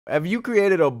Have you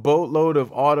created a boatload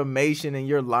of automation in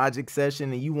your Logic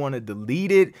session and you want to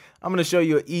delete it? I'm going to show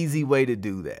you an easy way to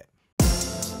do that.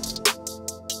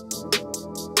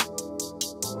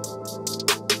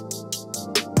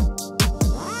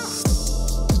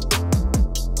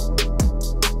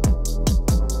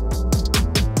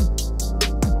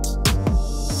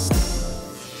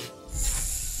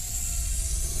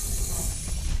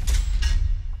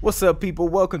 What's up, people?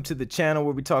 Welcome to the channel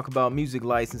where we talk about music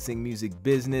licensing, music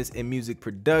business, and music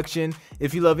production.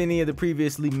 If you love any of the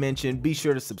previously mentioned, be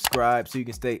sure to subscribe so you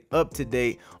can stay up to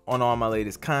date on all my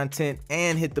latest content,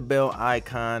 and hit the bell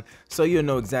icon so you'll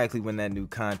know exactly when that new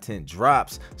content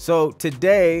drops. So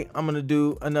today I'm going to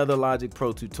do another Logic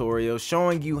Pro tutorial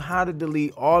showing you how to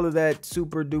delete all of that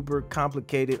super duper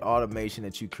complicated automation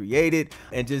that you created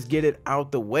and just get it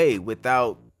out the way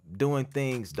without doing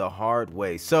things the hard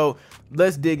way. So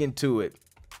let's dig into it.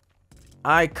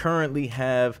 I currently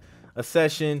have a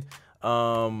session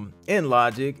in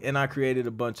Logic, and I created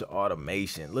a bunch of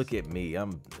automation. Look at me,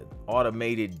 I'm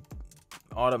automation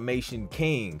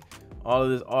king. All of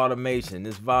this automation,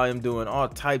 this volume, doing all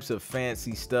types of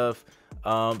fancy stuff.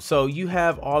 So you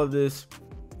have all of this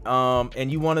and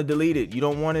you want to delete it. You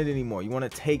don't want it anymore. You want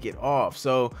to take it off.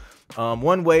 So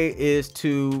one way is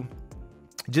to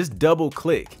just double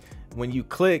click. When you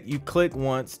click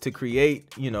once to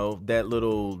create, you know, that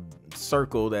little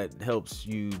circle that helps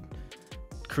you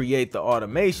create the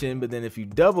automation. But then if you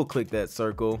double click that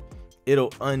circle,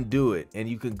 it'll undo it, and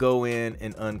you can go in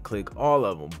and unclick all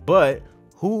of them. But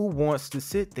who wants to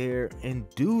sit there and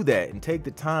do that and take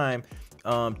the time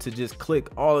to just click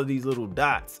all of these little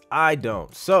dots? I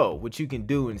don't. So what you can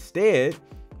do instead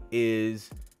is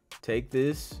take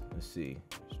this, let's see,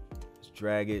 just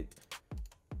drag it.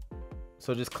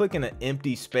 So just click in an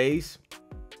empty space,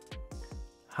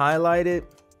 highlight it,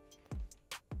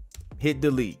 hit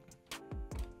delete.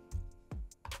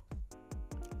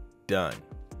 Done.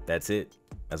 That's it.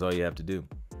 That's all you have to do.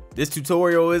 This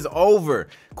tutorial is over.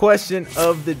 Question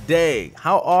of the day: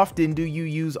 how often do you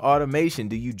use automation?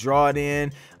 Do you draw it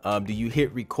in? Do you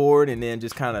hit record and then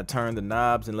just kind of turn the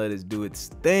knobs and let it do its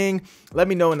thing? Let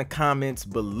me know in the comments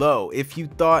below. If you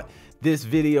thought this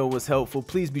video was helpful,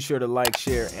 please be sure to like,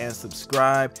 share, and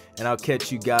subscribe, and I'll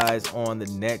catch you guys on the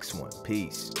next one.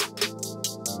 Peace.